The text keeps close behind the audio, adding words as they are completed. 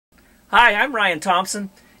Hi, I'm Ryan Thomson,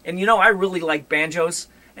 and you know I really like banjos,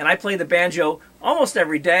 and I play the banjo almost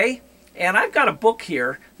every day, and I've got a book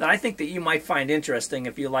here that I think that you might find interesting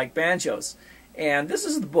if you like banjos. And this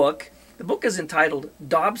is the book. The book is entitled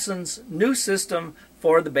Dobson's New System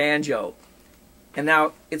for the Banjo. And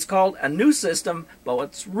now, it's called a new system, but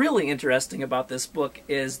what's really interesting about this book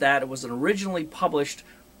is that it was originally published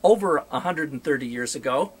over 130 years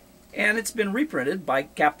ago, and it's been reprinted by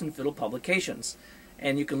Captain Fiddle Publications.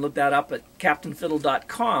 And you can look that up at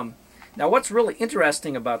captainfiddle.com. Now, what's really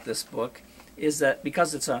interesting about this book is that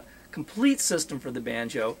because it's a complete system for the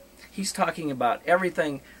banjo, he's talking about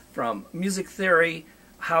everything from music theory,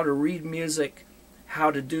 how to read music, how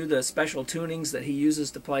to do the special tunings that he uses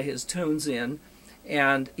to play his tunes in,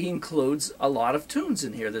 and he includes a lot of tunes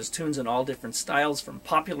in here. There's tunes in all different styles, from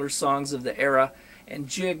popular songs of the era, and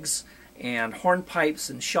jigs, and hornpipes,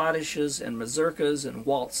 and schottisches, and mazurkas, and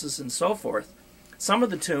waltzes, and so forth. Some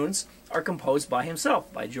of the tunes are composed by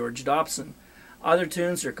himself, by George Dobson. Other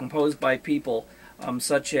tunes are composed by people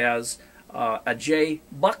such as a J.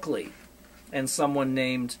 Buckley and someone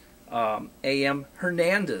named A.M.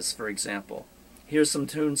 Hernandez, for example. Here's some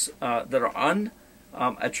tunes that are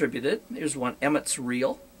unattributed. Here's one, Emmett's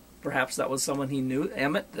Reel. Perhaps that was someone he knew,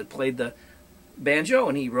 Emmett, that played the banjo,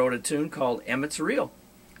 and he wrote a tune called Emmett's Reel.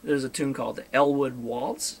 There's a tune called the Elwood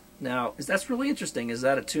Waltz. Now, that's really interesting. Is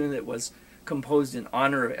that a tune that was composed in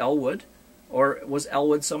honor of Elwood, or was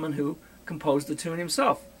Elwood someone who composed the tune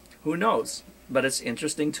himself? Who knows? But it's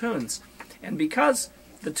interesting tunes. And because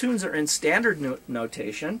the tunes are in standard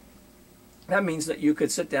notation, that means that you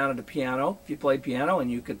could sit down at a piano, if you played piano,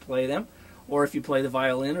 and you could play them, or if you play the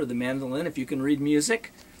violin or the mandolin, if you can read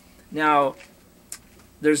music. Now,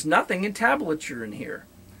 there's nothing in tablature in here.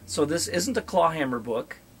 So this isn't a clawhammer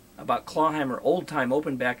book about clawhammer old-time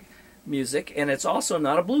open-back music, and it's also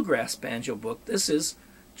not a bluegrass banjo book. This is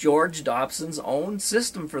George Dobson's own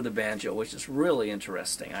system for the banjo, which is really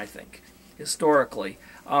interesting, I think, historically.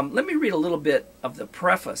 Let me read a little bit of the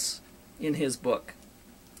preface in his book.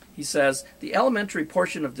 He says, "The elementary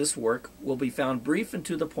portion of this work will be found brief and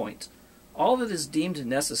to the point. All that is deemed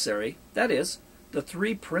necessary, that is, the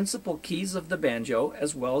three principal keys of the banjo,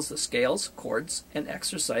 as well as the scales, chords, and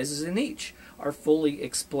exercises in each, are fully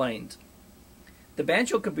explained. The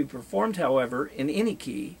banjo could be performed, however, in any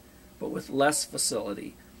key, but with less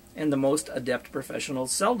facility, and the most adept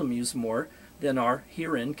professionals seldom use more than are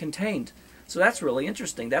herein contained." So that's really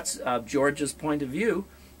interesting. That's George's point of view,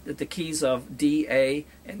 that the keys of D, A,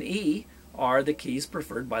 and E are the keys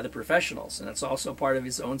preferred by the professionals, and it's also part of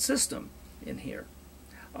his own system in here.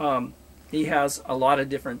 He has a lot of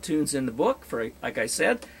different tunes in the book, like I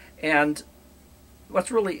said, and what's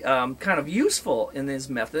really kind of useful in his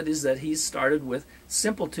method is that he's started with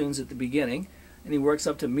simple tunes at the beginning, and he works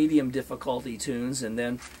up to medium difficulty tunes, and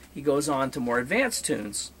then he goes on to more advanced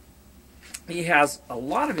tunes. He has a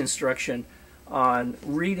lot of instruction on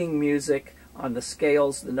reading music, on the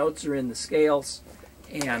scales, the notes are in the scales,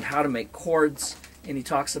 and how to make chords, and he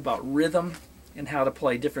talks about rhythm and how to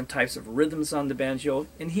play different types of rhythms on the banjo,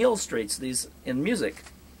 and he illustrates these in music.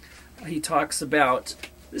 He talks about,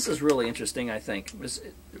 this is really interesting, I think,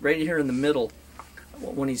 right here in the middle,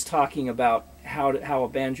 when he's talking about how a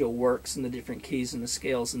banjo works and the different keys and the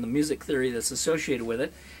scales and the music theory that's associated with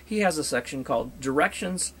it. He has a section called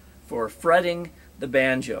Directions for Fretting the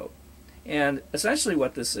Banjo. And essentially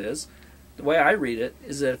what this is, the way I read it,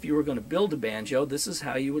 is that if you were going to build a banjo, this is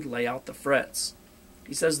how you would lay out the frets.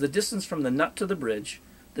 He says the distance from the nut to the bridge,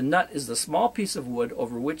 the nut is the small piece of wood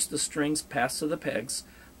over which the strings pass to the pegs,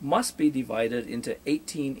 must be divided into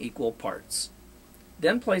 18 equal parts.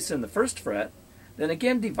 Then place in the first fret, then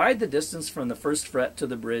again divide the distance from the first fret to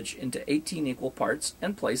the bridge into 18 equal parts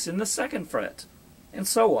and place in the second fret, and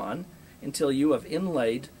so on until you have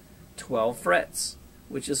inlaid 12 frets,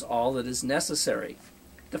 which is all that is necessary.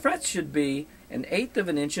 The frets should be 1/8 of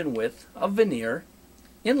an inch in width of veneer,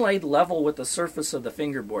 inlaid level with the surface of the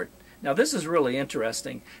fingerboard. Now this is really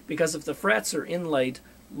interesting, because if the frets are inlaid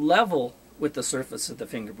level with the surface of the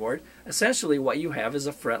fingerboard, essentially what you have is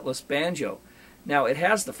a fretless banjo. Now it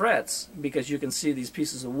has the frets, because you can see these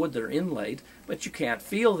pieces of wood that are inlaid, but you can't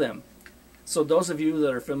feel them. So those of you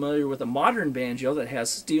that are familiar with a modern banjo that has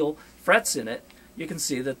steel frets in it, you can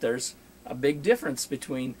see that there's a big difference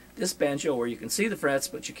between this banjo where you can see the frets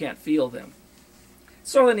but you can't feel them.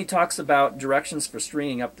 So then he talks about directions for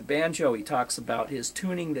stringing up the banjo. He talks about his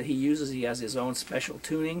tuning that he uses. He has his own special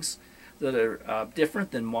tunings that are different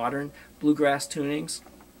than modern bluegrass tunings.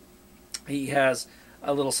 He has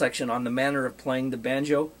a little section on the manner of playing the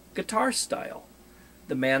banjo guitar style,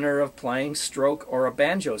 the manner of playing stroke or a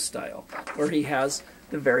banjo style, where he has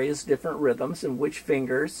the various different rhythms and which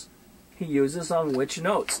fingers he uses on which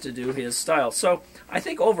notes to do his style. So I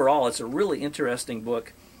think overall it's a really interesting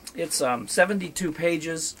book. It's 72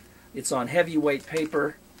 pages. It's on heavyweight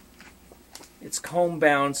paper. It's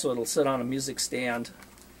homebound, so it'll sit on a music stand.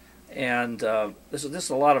 And there's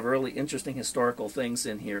just a lot of really interesting historical things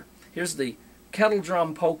in here. Here's the kettle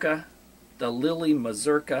drum polka, the lily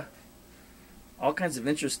mazurka, all kinds of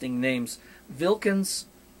interesting names. Wilkins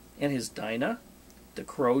and his Dinah, the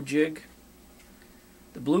crow jig,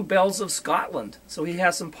 the bluebells of Scotland. So he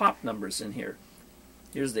has some pop numbers in here.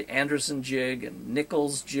 Here's the Anderson jig and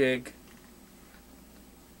Nichols jig.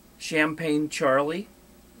 Champagne Charlie.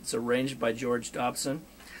 It's arranged by George Dobson.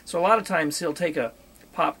 So a lot of times he'll take a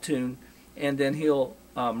pop tune and then he'll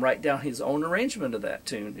write down his own arrangement of that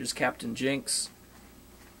tune. There's Captain Jinks.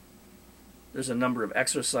 There's a number of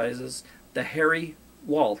exercises. The Harry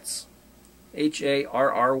Waltz. Harry.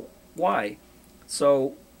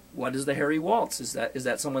 So what is the Harry Waltz? Is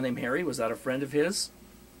that someone named Harry? Was that a friend of his?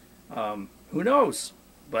 Who knows?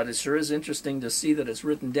 But it sure is interesting to see that it's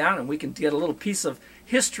written down, and we can get a little piece of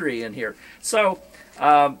history in here. So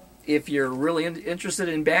if you're really interested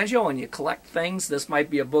in banjo and you collect things, this might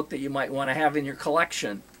be a book that you might want to have in your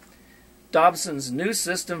collection. Dobson's New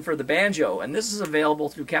System for the Banjo, and this is available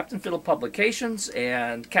through Captain Fiddle Publications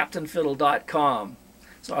and CaptainFiddle.com.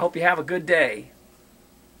 So I hope you have a good day.